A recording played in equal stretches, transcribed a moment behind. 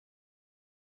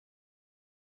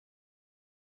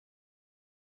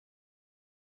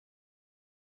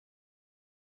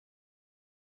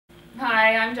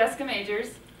Hi, I'm Jessica Majors.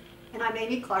 And I'm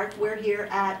Amy Clark. We're here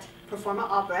at Proforma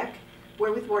Albrecht.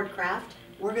 We're with WardKraft.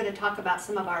 We're going to talk about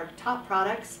some of our top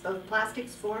products, both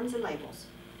plastics, forms, and labels.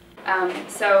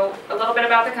 So a little bit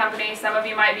about the company. Some of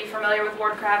you might be familiar with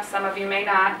WardKraft, some of you may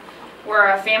not.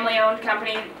 We're a family-owned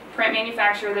company, print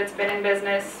manufacturer that's been in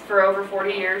business for over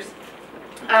 40 years.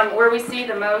 Where we see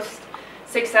the most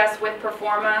success with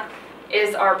Proforma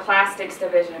is our plastics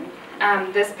division.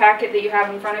 This packet that you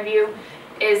have in front of you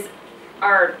is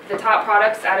the top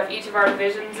products out of each of our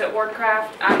divisions at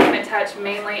WardKraft. I'm going to touch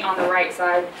mainly on the right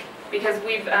side because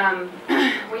we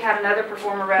had another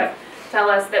Proforma rep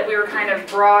tell us that we were kind of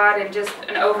broad and just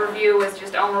an overview was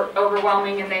just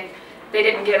overwhelming, and they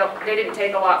didn't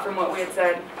take a lot from what we had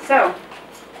said. So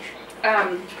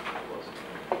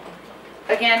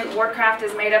again, WardKraft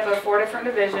is made up of 4 different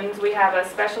divisions. We have a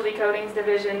specialty coatings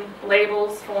division,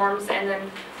 labels, forms, and then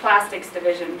plastics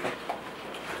division.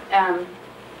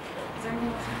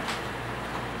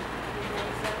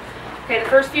 Okay, the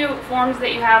first few forms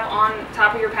that you have on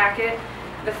top of your packet,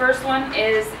 the first one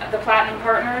is the Platinum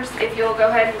Partners. If you'll go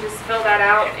ahead and just fill that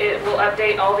out, it will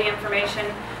update all the information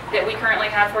that we currently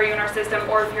have for you in our system,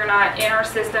 or if you're not in our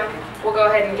system, we'll go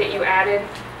ahead and get you added.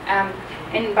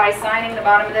 And by signing the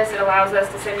bottom of this, it allows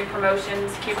us to send you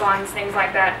promotions, coupons, things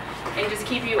like that, and just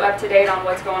keep you up to date on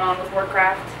what's going on with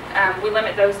WardKraft. We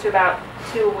limit those to about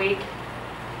 2 a week.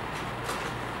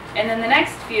 And then the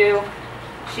next few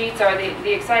sheets are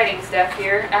the exciting stuff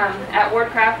here. At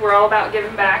WardKraft, we're all about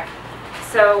giving back.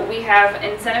 So we have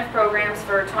incentive programs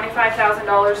for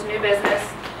 $25,000 new business.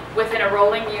 Within a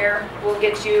rolling year, we'll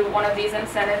get you one of these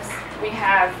incentives. We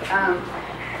have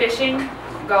fishing,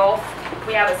 golf,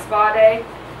 we have a spa day,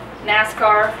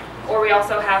 NASCAR, or we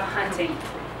also have hunting.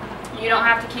 You don't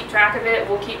have to keep track of it,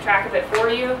 we'll keep track of it for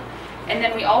you. And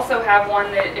then we also have one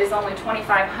that is only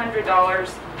 $2,500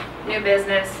 new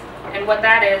business, and what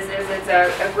that is it's a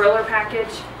griller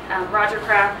package.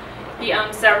 WardKraft, he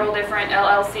owns several different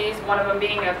LLCs, one of them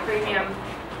being a premium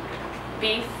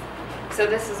beef. So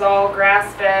this is all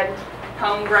grass-fed,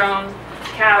 homegrown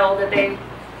cattle that they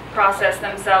process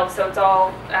themselves, so it's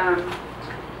all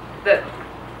the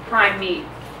prime meat.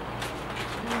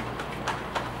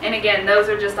 And again, those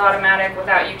are just automatic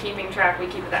without you keeping track. We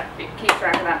keep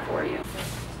track of that for you.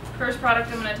 First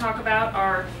product I'm going to talk about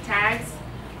are tags.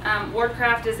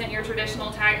 WardKraft isn't your traditional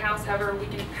tag house, however we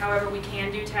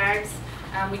can do tags.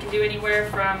 We can do anywhere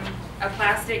from a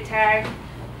plastic tag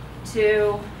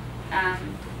to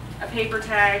a paper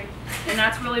tag, and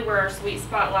that's really where our sweet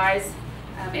spot lies.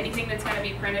 Anything that's going to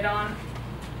be printed on,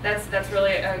 that's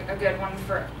really a good one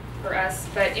for us.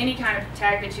 But any kind of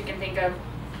tag that you can think of,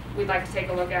 we'd like to take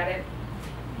a look at it.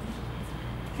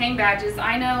 Hang badges.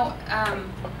 I know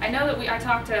that I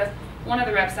talked to one of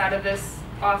the reps out of this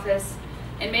office,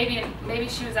 and maybe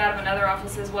she was out of another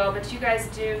office as well, but you guys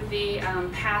do the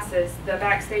passes, the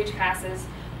backstage passes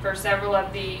for several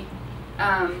of the,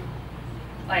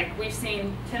 like we've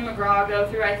seen Tim McGraw go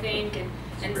through, I think,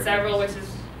 and several, which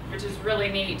is really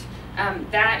neat.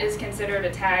 That is considered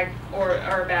a tag or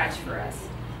a badge for us.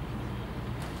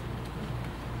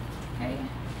 Okay,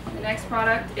 the next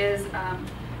product is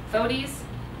Fodies.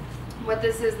 What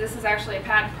this is actually a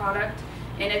patent product,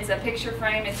 and it's a picture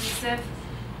frame adhesive.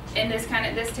 And this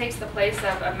takes the place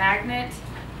of a magnet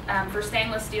for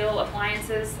stainless steel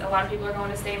appliances. A lot of people are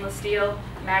going to stainless steel.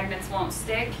 Magnets won't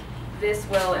stick. This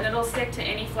will, and it'll stick to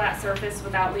any flat surface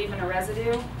without leaving a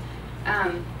residue.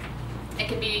 It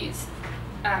can be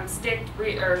stuck,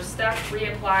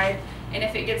 reapplied, and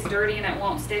if it gets dirty and it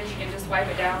won't stick, you can just wipe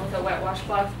it down with a wet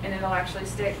washcloth and it'll actually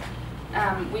stick.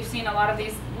 We've seen a lot of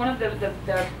these. One of the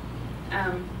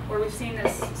where we've seen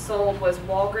this sold was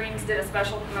Walgreens did a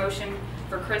special promotion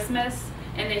for Christmas,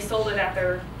 and they sold it at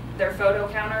their photo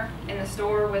counter in the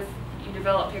store. With you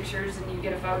develop pictures and you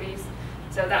get a Fodies.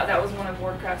 So that was one of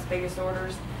WardKraft's biggest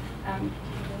orders.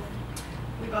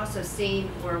 We've also seen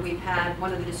where we've had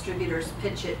one of the distributors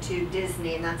pitch it to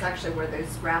Disney, and that's actually where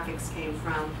those graphics came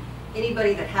from.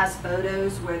 Anybody that has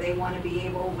photos where they want to be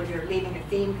able, when you're leaving a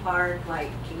theme park like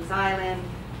Kings Island,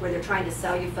 where they're trying to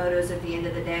sell you photos at the end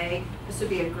of the day, this would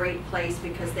be a great place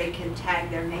because they can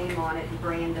tag their name on it and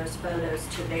brand those photos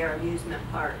to their amusement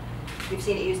park. We've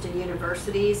seen it used in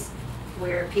universities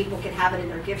where people can have it in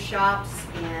their gift shops,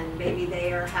 and maybe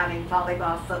they are having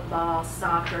volleyball, football,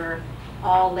 soccer,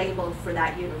 all labeled for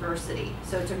that university.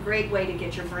 So it's a great way to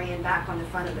get your brand back on the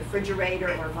front of the refrigerator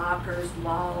or lockers,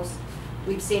 walls.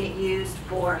 We've seen it used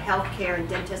for healthcare and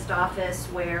dentist office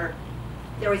where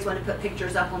they always want to put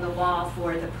pictures up on the wall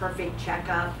for the perfect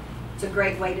checkup. It's a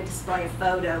great way to display a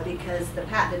photo because the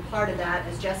patented part of that,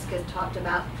 as Jessica talked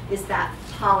about, is that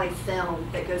poly film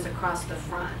that goes across the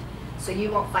front. So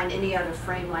you won't find any other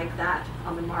frame like that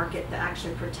on the market that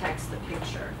actually protects the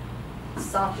picture.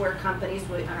 Software companies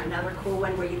are another cool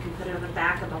one where you can put it on the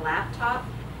back of a laptop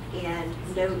and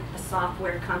note a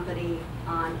software company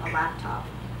on a laptop.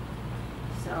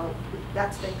 So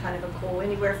that's been kind of a cool,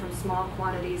 anywhere from small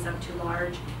quantities up to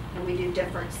large, and we do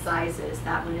different sizes.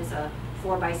 That one is a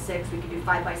 4x6, we can do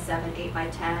 5x7,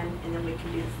 8x10, and then we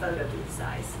can do the photo booth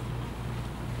size.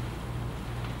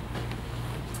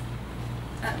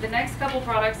 The next couple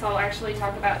products I'll actually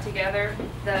talk about together,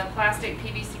 the plastic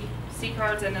PVC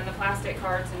cards and then the plastic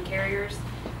cards and carriers.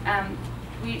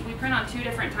 We print on two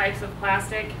different types of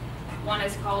plastic. One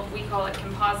is we call it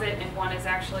composite, and one is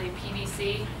actually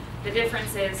PVC. The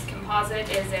difference is composite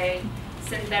is a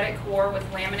synthetic core with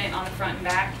laminate on the front and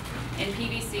back, and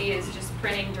PVC is just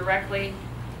printing directly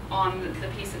on the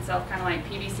piece itself, kind of like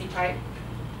PVC pipe.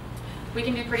 We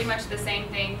can do pretty much the same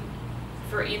thing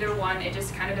for either one. It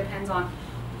just kind of depends on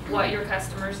what your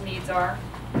customers' needs are.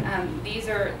 These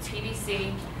are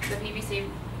PVC, the PVC,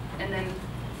 and then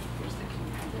here's the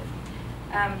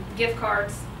composite. Gift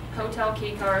cards, hotel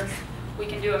key cards. We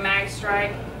can do a mag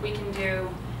stripe. We can do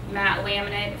matte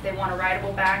laminate if they want a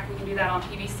writable back. We can do that on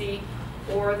PVC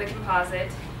or the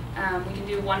composite. We can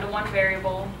do one-to-one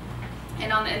variable.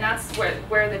 And that's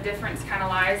where the difference kind of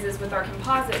lies, is with our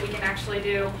composite we can actually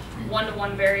do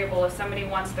one-to-one variable. If somebody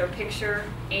wants their picture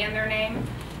and their name,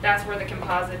 that's where the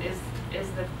composite is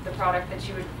the product that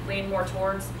you would lean more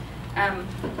towards.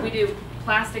 We do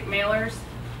plastic mailers,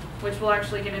 which we'll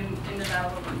actually get into that a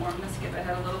little bit more. I'm going to skip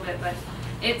ahead a little bit, but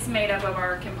it's made up of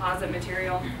our composite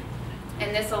material,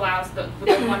 and this allows the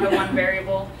one-to-one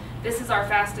variable. This is our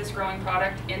fastest growing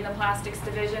product in the plastics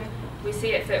division. We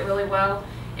see it fit really well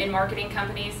in marketing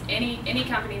companies. Any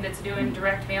company that's doing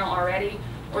direct mail already,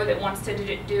 or that wants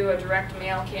to do a direct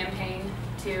mail campaign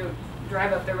to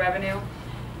drive up their revenue.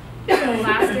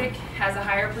 Plastic has a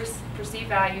higher perceived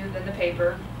value than the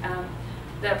paper.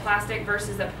 The plastic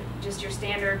versus just your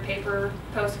standard paper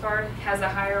postcard has a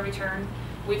higher return.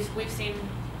 We've seen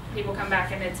people come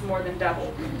back and it's more than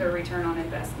double their return on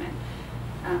investment.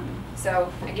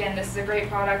 So again, this is a great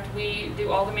product. We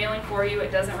do all the mailing for you.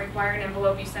 It doesn't require an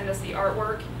envelope. You send us the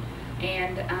artwork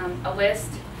and a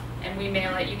list, and we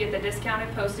mail it. You get the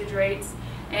discounted postage rates.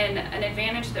 And an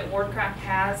advantage that WardKraft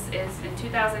has is in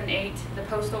 2008, the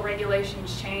postal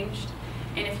regulations changed.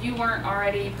 And if you weren't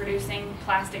already producing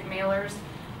plastic mailers,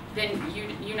 then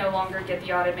you no longer get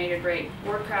the automated rate.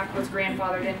 WardKraft was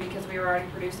grandfathered in because we were already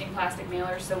producing plastic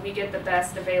mailers, so we get the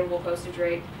best available postage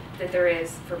rate that there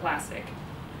is for plastic.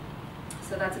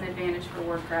 So that's an advantage for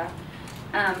WardKraft.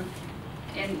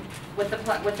 And with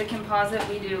the composite,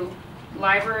 we do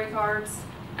library cards,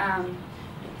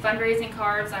 fundraising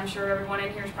cards. I'm sure everyone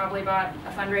in here has probably bought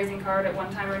a fundraising card at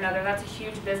one time or another. That's a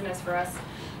huge business for us.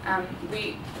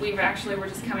 We're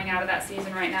just coming out of that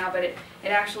season right now, but it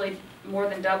actually more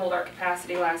than doubled our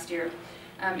capacity last year.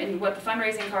 And what the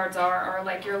fundraising cards are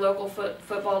like your local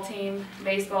football team,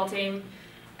 baseball team.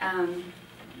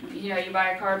 You buy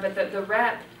a card, but the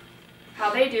rep, how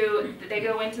they do, they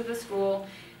go into the school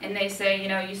and they say,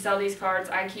 you sell these cards,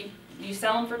 you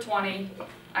sell them for 20,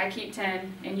 I keep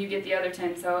 10, and you get the other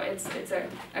 10. So it's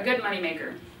a good money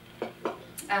maker.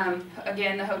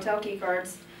 Again, the hotel key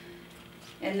cards.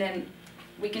 And then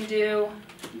we can do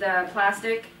the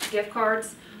plastic gift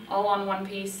cards all on one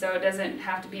piece, so it doesn't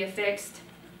have to be affixed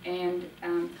and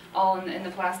all in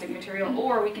the plastic material.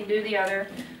 Or we can do the other,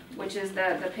 which is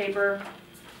the paper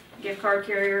gift card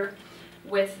carrier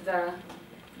with the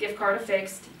gift card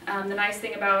affixed. The nice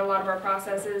thing about a lot of our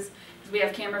processes is we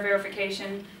have camera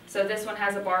verification. So this one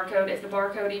has a barcode. If the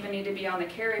barcode even need to be on the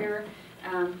carrier,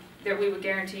 we would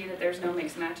guarantee that there's no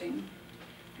mix matching.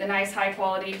 The nice high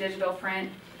quality digital print,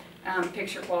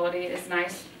 picture quality is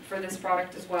nice for this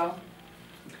product as well.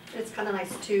 It's kind of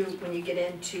nice too when you get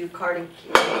into card and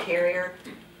carrier,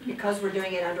 because we're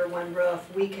doing it under one roof.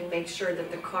 We can make sure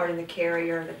that the card and the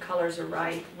carrier, the colors are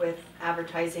right. With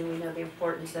advertising, we know the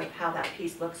importance of how that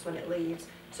piece looks when it leaves,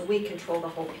 so we control the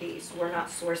whole piece. We're not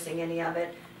sourcing any of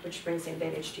it, which brings the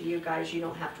advantage to you guys. You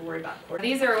don't have to worry about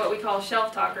coordinating. These are what we call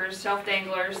shelf talkers, shelf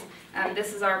danglers.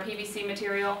 This is our PVC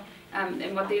material.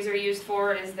 And what these are used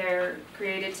for is they're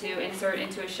created to insert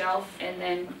into a shelf and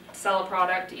then sell a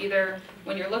product, either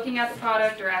when you're looking at the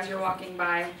product or as you're walking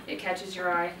by, it catches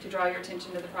your eye to draw your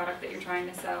attention to the product that you're trying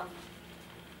to sell.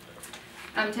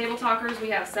 Table talkers, we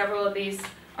have several of these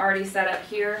already set up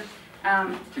here.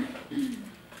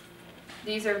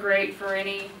 These are great for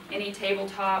any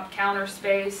tabletop, counter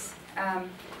space.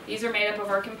 These are made up of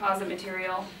our composite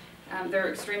material. They're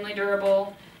extremely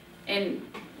durable. In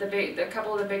a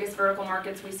couple of the biggest vertical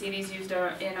markets, we see these used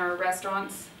in our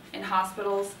restaurants, in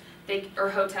hospitals. or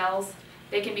hotels.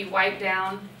 They can be wiped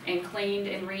down and cleaned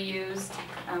and reused.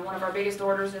 One of our biggest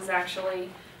orders is actually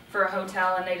for a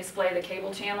hotel, and they display the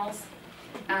cable channels.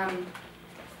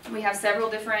 We have several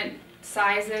different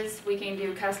sizes. We can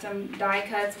do custom die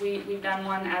cuts. We've done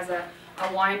one as a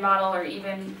wine bottle or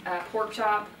even a pork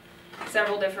chop.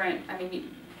 Several different, I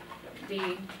mean,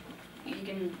 you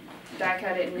can die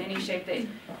cut it in any shape that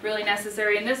really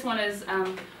necessary. And this one is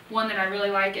one that I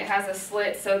really like. It has a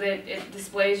slit so that it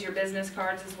displays your business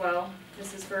cards as well.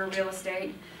 This is for real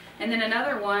estate. And then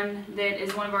another one that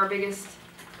is one of our biggest,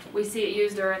 we see it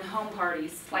used during home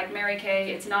parties, like Mary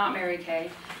Kay. It's not Mary Kay,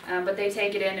 but they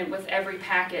take it in and with every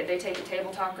packet. They take a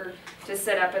table talker to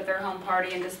set up at their home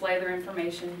party and display their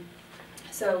information.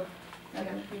 So,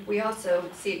 we also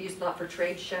see it used a lot for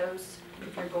trade shows.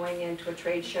 If you're going into a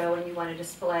trade show and you want to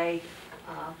display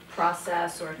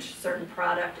process or a certain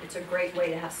product, it's a great way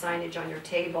to have signage on your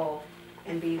table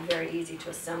and be very easy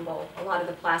to assemble. A lot of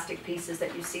the plastic pieces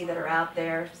that you see that are out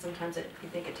there, sometimes you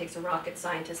think it takes a rocket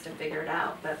scientist to figure it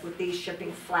out, but with these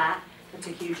shipping flat, it's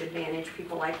a huge advantage.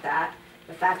 People like that.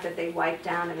 The fact that they wipe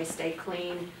down and they stay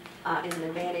clean is an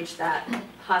advantage that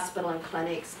hospital and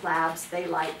clinics, labs, they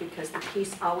like, because the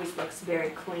piece always looks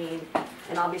very clean.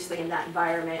 And obviously in that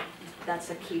environment, that's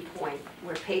a key point.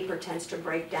 Where paper tends to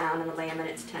break down and the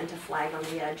laminates tend to flag on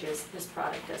the edges, this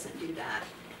product doesn't do that.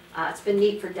 It's been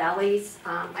neat for delis.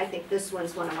 I think this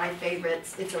one's one of my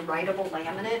favorites. It's a writable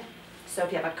laminate. So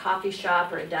if you have a coffee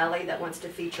shop or a deli that wants to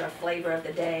feature a flavor of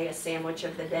the day, a sandwich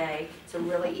of the day, it's a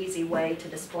really easy way to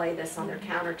display this on their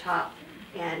countertop.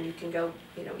 And you can go,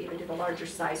 even to the larger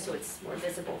size so it's more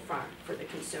visible for the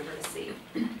consumer to see.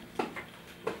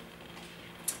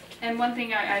 And one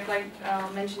thing I'd like to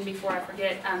mention before I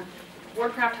forget,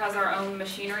 WardKraft has our own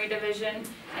machinery division,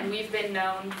 and we've been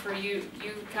known for you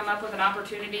come up with an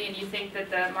opportunity and you think that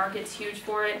the market's huge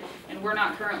for it, and we're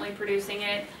not currently producing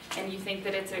it, and you think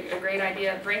that it's a great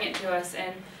idea, bring it to us,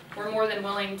 and we're more than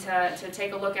willing to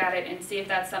take a look at it and see if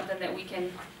that's something that we can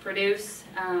produce.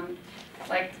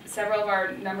 Like several of our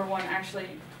 #1 actually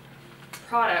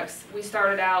products, we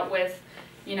started out with,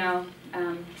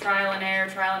 trial and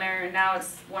error, and now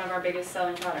it's one of our biggest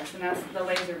selling products, and that's the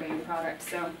laser band product.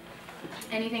 So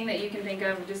anything that you can think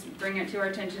of, just bring it to our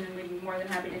attention, and we'd be more than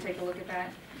happy to take a look at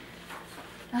that.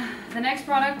 The next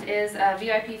product is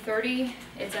VIP 30.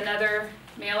 It's another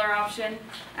mailer option.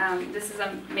 This is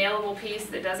a mailable piece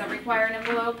that doesn't require an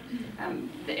envelope, and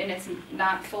it's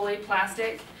not fully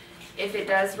plastic. If it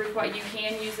does require, you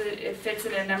can use it. It fits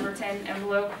in a #10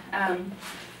 envelope.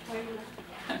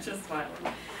 Just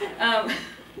smiling.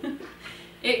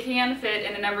 It can fit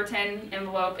in a #10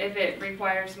 envelope if it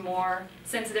requires more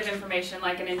sensitive information,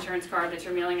 like an insurance card that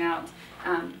you're mailing out,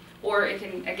 or it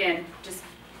can, again, just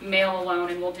mail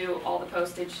alone, and we'll do all the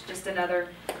postage. Just another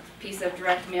piece of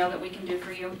direct mail that we can do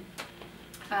for you.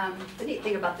 The neat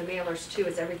thing about the mailers too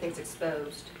is everything's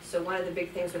exposed. So one of the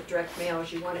big things with direct mail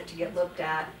is you want it to get looked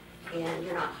at, and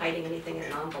you're not hiding anything in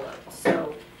an envelope.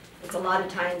 So it's a lot of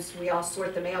times we all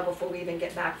sort the mail before we even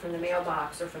get back from the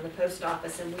mailbox or from the post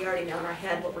office, and we already know in our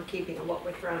head what we're keeping and what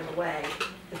we're throwing away.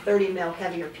 The 30 mil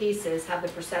heavier pieces have the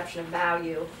perception of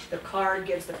value. The card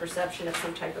gives the perception of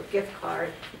some type of gift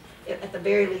card. At the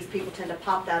very least, people tend to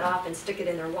pop that off and stick it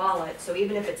in their wallet. So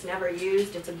even if it's never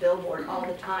used, it's a billboard all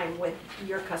the time with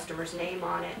your customer's name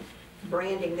on it,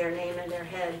 branding their name in their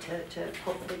head to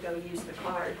hopefully go use the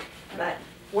card. But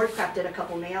WardKraft did a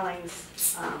couple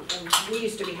mailings, and we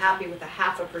used to be happy with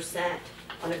 0.5%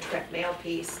 on a direct mail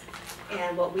piece.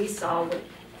 And what we saw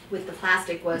with the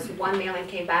plastic was one mailing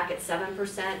came back at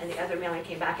 7% and the other mailing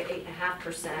came back at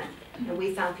 8.5%. And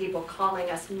we found people calling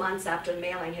us months after the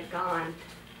mailing had gone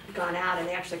out, and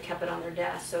they actually kept it on their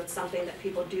desk. So it's something that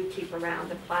people do keep around.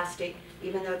 The plastic,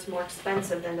 even though it's more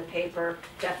expensive than the paper,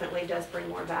 definitely does bring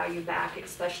more value back,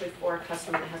 especially for a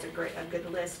customer that has a good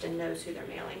list and knows who they're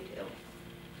mailing to.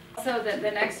 So the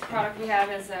next product we have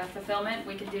is fulfillment.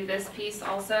 We can do this piece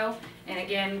also, and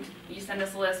again, you send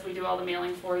us a list, we do all the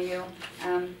mailing for you.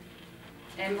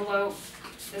 Envelope,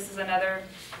 this is another,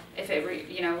 if it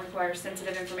requires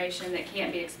sensitive information that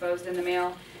can't be exposed in the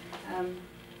mail.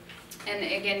 And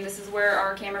again, this is where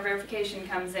our camera verification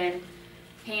comes in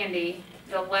handy.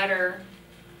 The letter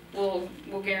will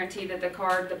guarantee that the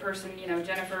person,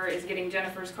 Jennifer, is getting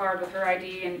Jennifer's card with her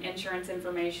ID and insurance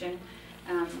information.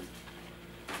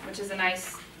 Which is a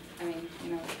nice,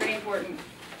 pretty important.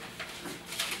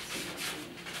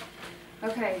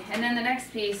 Okay, and then the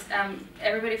next piece,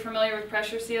 everybody familiar with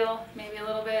Pressure Seal? Maybe a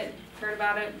little bit, heard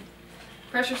about it?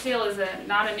 Pressure Seal is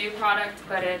not a new product,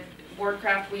 but at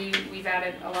WardKraft we've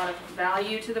added a lot of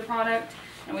value to the product,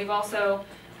 and we've also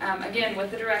Again,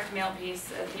 with the direct mail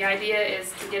piece, the idea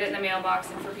is to get it in the mailbox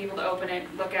and for people to open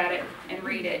it, look at it, and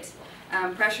read it.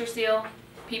 Pressure seal,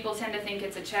 people tend to think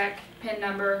it's a check, PIN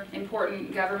number,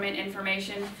 important government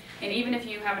information, and even if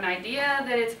you have an idea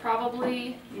that it's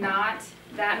probably not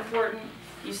that important,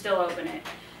 you still open it.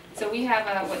 So we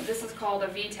have what this is called a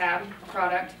V-tab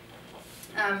product.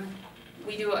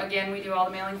 We do all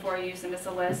the mailing for you. Send us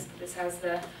a list. This has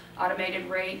the automated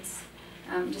rates.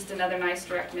 Just another nice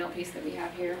direct mail piece that we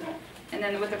have here. And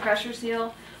then with the pressure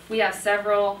seal, we have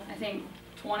several, I think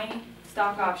 20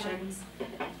 stock options.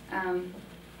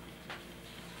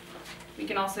 We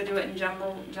can also do it in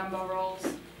jumbo rolls.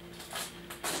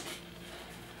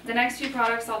 The next two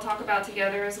products I'll talk about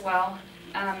together as well.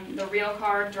 The Real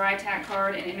Card, Dry Tack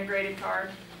Card, and Integrated Card.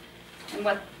 And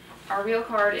what our Real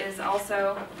Card is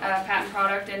also a patent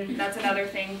product, and that's another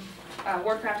thing.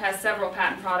 WardKraft has several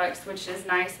patent products, which is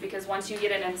nice because once you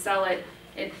get it and sell it,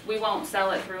 we won't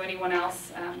sell it through anyone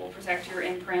else. We'll protect your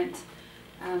imprint.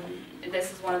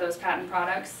 This is one of those patent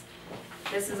products.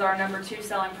 This is our #2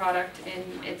 selling product,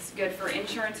 and it's good for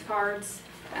insurance cards.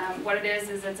 What it is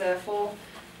it's a full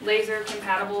laser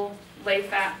compatible lay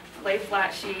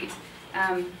flat sheet.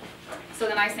 So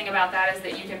the nice thing about that is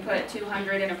that you can put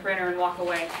 200 in a printer and walk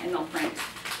away and they'll print.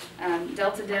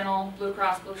 Delta Dental, Blue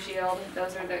Cross Blue Shield,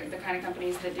 those are the kind of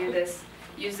companies that do this,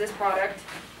 use this product.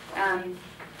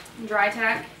 Dry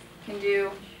Tack can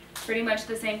do pretty much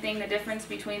the same thing. The difference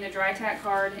between the Dry Tack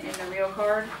card and the Real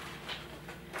Card,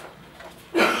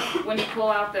 when you pull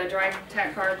out the Dry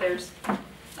Tack card,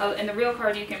 in the Real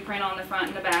Card you can print on the front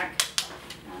and the back.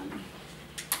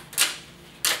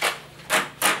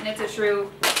 And it's a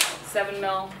true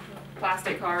 7mm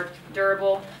plastic card,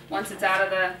 durable. Once it's out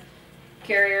of the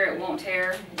carrier, it won't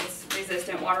tear. It's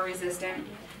resistant, water resistant.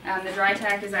 The Dry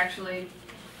Tack is actually,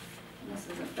 this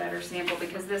is a better sample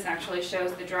because this actually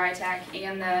shows the Dry Tack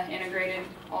and the integrated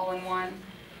all-in-one.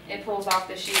 It pulls off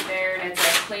the sheet there, and it's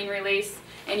a clean release,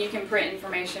 and you can print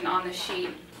information on the sheet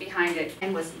behind it.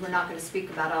 And we're not going to speak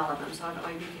about all of them, so I don't know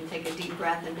if you can take a deep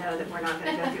breath and know that we're not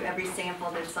going to go through every sample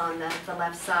that's on the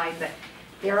left side, but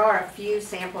there are a few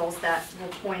samples that we'll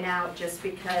point out just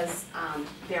because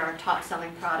there are top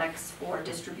selling products for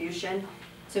distribution.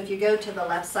 So if you go to the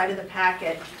left side of the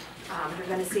packet, you're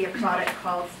going to see a product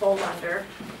called Fold Under,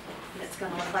 and it's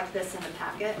going to look like this in the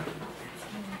packet.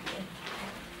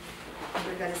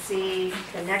 You're going to see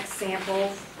the next sample,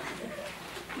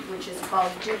 which is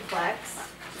called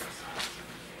Duplex,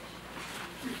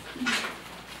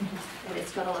 and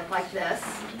it's going to look like this.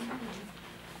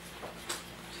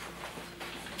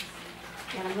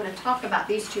 And I'm going to talk about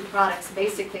these two products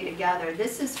basically together.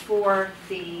 This is for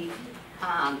the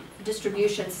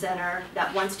distribution center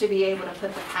that wants to be able to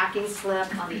put the packing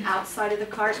slip on the outside of the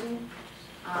carton.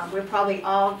 We've probably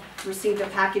all received a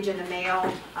package in the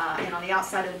mail, and on the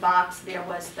outside of the box there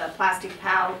was the plastic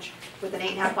pouch with an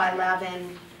 8.5 by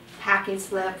 11 packing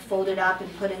slip folded up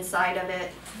and put inside of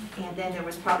it, and then there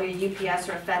was probably a UPS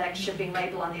or a FedEx shipping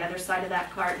label on the other side of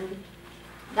that carton.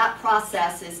 That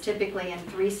process is typically in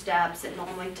 3 steps. It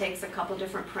normally takes a couple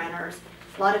different printers.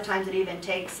 A lot of times it even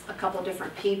takes a couple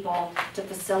different people to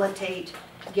facilitate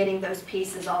getting those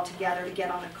pieces all together to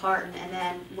get on the carton. And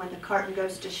then when the carton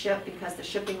goes to ship, because the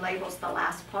shipping label is the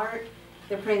last part,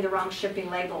 they're putting the wrong shipping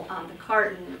label on the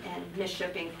carton and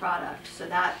misshipping product. So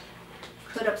that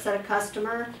could upset a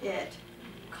customer. It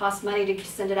costs money to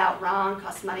send it out wrong,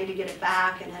 costs money to get it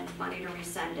back, and then money to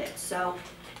resend it. So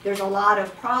there's a lot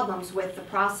of problems with the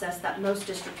process that most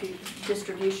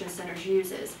distribution centers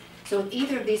uses. So with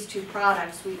either of these two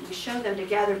products, we show them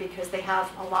together because they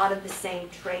have a lot of the same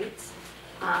traits.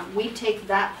 We take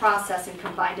that process and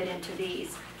combine it into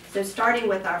these. So starting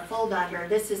with our Fold Under,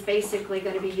 this is basically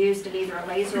going to be used in either a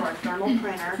laser or a thermal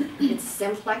printer. It's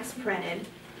simplex printed,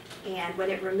 and when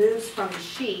it removes from the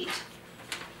sheet,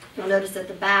 you'll notice at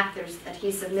the back there's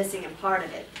adhesive missing in part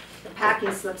of it. The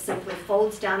packing slip simply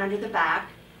folds down under the back.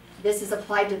 This is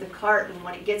applied to the carton.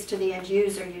 When it gets to the end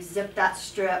user, you zip that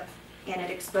strip and it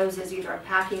exposes either a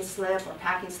packing slip or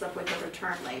packing slip with a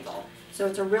return label. So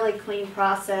it's a really clean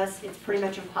process. It's pretty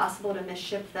much impossible to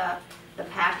misship the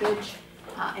package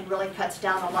and really cuts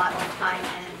down a lot of time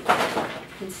and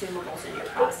consumables in your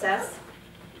process.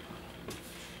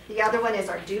 The other one is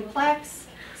our Duplex.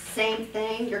 Same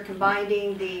thing. You're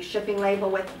combining the shipping label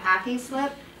with the packing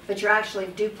slip, but you're actually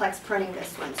duplex printing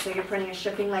this one. So you're printing a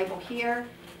shipping label here,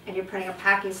 and you're printing a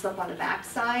packing slip on the back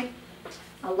side.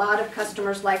 A lot of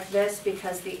customers like this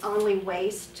because the only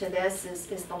waste to this is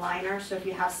the liner. So if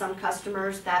you have some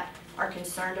customers that are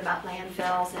concerned about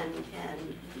landfills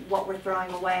and what we're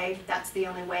throwing away, that's the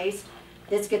only waste.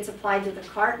 This gets applied to the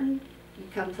carton.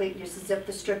 You zip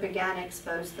the strip again,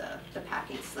 expose the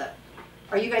packing slip.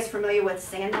 Are you guys familiar with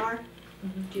Sanmar?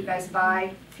 Do you guys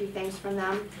buy a few things from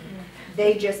them?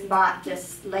 They just bought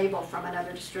this label from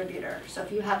another distributor. So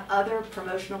if you have other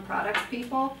promotional products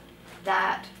people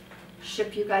that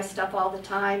ship you guys stuff all the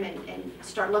time, and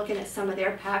start looking at some of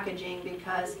their packaging,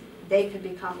 because they could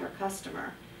become your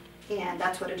customer. And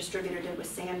that's what a distributor did with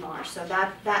Sanmar. So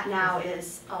that now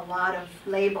is a lot of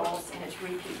labels, and it's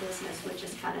repeat business, which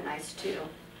is kind of nice too.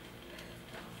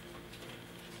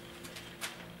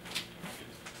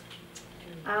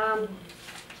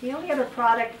 The only other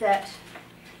product that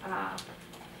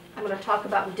I'm going to talk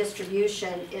about in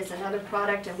distribution is another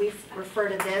product, and we refer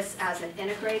to this as an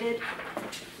integrated.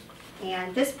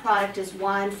 And this product is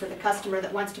one for the customer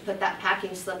that wants to put that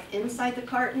packing slip inside the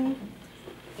carton.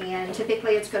 And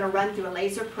typically it's going to run through a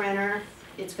laser printer.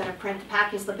 It's going to print the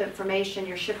packing slip information,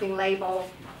 your shipping label,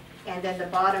 and then the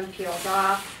bottom peels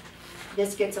off.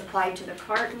 This gets applied to the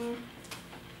carton,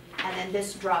 and then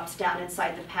this drops down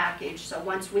inside the package. So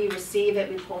once we receive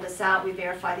it, we pull this out, we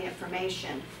verify the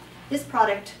information. This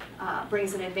product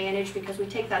brings an advantage because we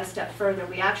take that a step further.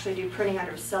 We actually do printing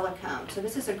under silicone. So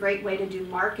this is a great way to do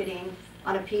marketing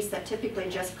on a piece that typically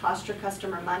just costs your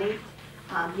customer money.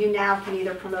 You now can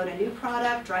either promote a new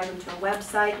product, drive them to a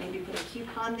website, maybe put a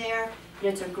coupon there. But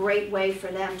it's a great way for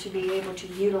them to be able to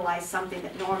utilize something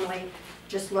that normally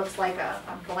just looks like a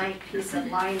blank piece of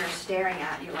liner staring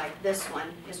at you, like this one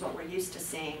is what we're used to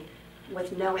seeing,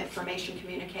 with no information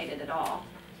communicated at all.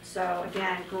 So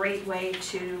again, great way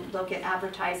to look at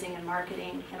advertising and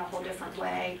marketing in a whole different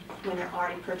way when they're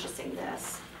already purchasing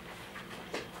this.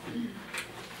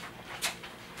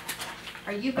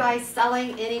 Are you guys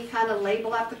selling any kind of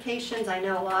label applications? I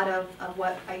know a lot of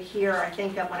what I hear, I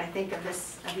think of when I think of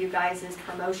this, of you guys, is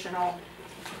promotional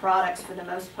products for the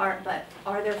most part, but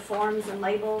are there forms and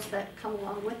labels that come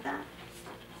along with that?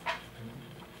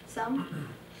 Some?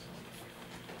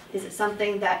 Is it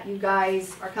something that you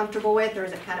guys are comfortable with, or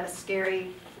is it kind of a scary,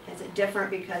 is it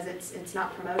different because it's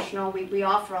not promotional? We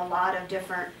offer a lot of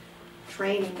different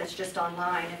training that's just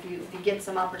online. If you get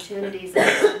some opportunities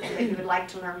that you would like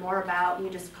to learn more about, you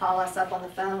just call us up on the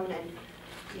phone,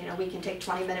 and we can take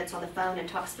 20 minutes on the phone and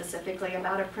talk specifically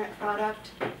about a print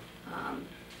product.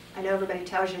 I know everybody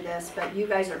tells you this, but you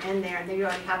guys are in there and they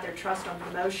already have their trust on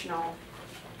promotional.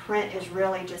 Print is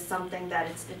really just something that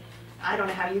I don't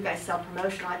know how you guys sell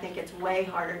promotional. I think it's way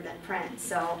harder than print.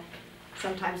 So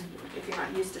sometimes if you're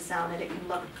not used to selling it, it can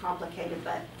look complicated,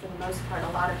 but for the most part, a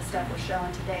lot of the stuff we're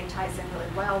showing today ties in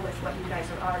really well with what you guys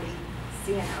are already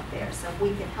seeing out there. So if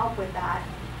we can help with that,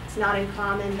 it's not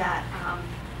uncommon that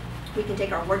we can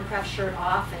take our WardKraft shirt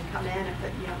off and come in and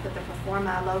put the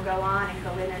Proforma logo on and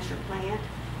go in as your plant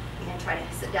and try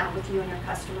to sit down with you and your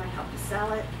customer and help you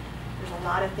sell it. There's a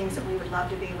lot of things that we would love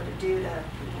to be able to do to,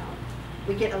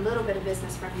 we get a little bit of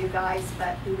business from you guys,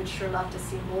 but we would sure love to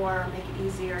see more, make it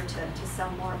easier to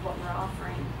sell more of what we're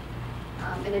offering.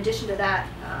 In addition to that,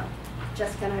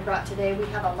 Jessica and I brought today, we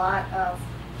have a lot of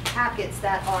packets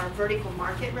that are vertical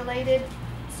market related.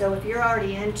 So if you're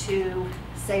already into,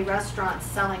 say, restaurants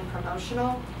selling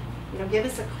promotional, give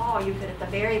us a call. You could at the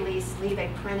very least leave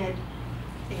a printed,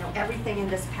 everything in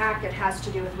this packet has to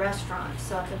do with restaurants.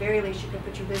 So at the very least, you could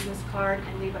put your business card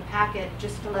and leave a packet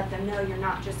just to let them know you're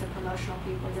not just a promotional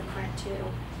people, you're print too.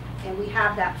 And we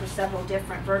have that for several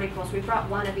different verticals. We brought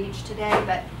one of each today,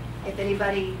 but if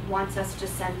anybody wants us to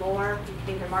send more, you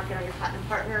can either mark it on your platinum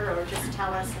partner or just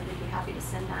tell us and we'd be happy to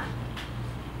send that.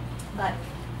 But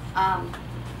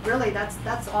really,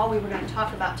 that's all we were going to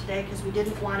talk about today, because we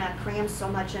didn't want to cram so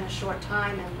much in a short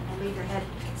time and leave your head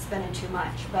spinning too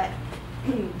much. But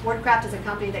WardKraft is a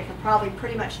company that can probably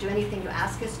pretty much do anything you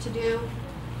ask us to do.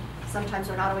 Sometimes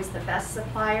we're not always the best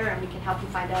supplier, and we can help you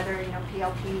find other,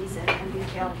 PLPs and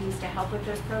VPLPs to help with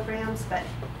those programs. But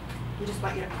we just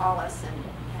want you to call us and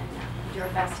do our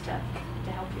best to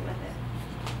help you with it.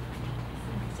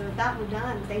 So with that, we're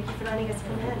done. Thank you for letting us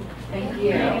come in. Thank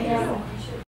you. Thank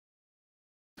you.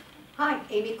 Hi,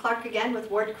 Amy Clark again with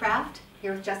WardKraft,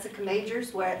 here with Jessica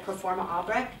Majors. We're at Proforma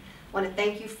Albrecht. I want to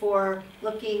thank you for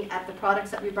looking at the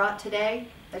products that we brought today.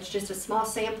 That's just a small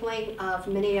sampling of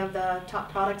many of the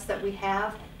top products that we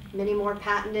have, many more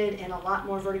patented and a lot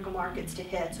more vertical markets to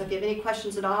hit. So if you have any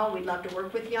questions at all, we'd love to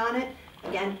work with you on it.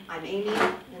 Again, I'm Amy,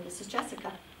 and this is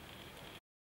Jessica.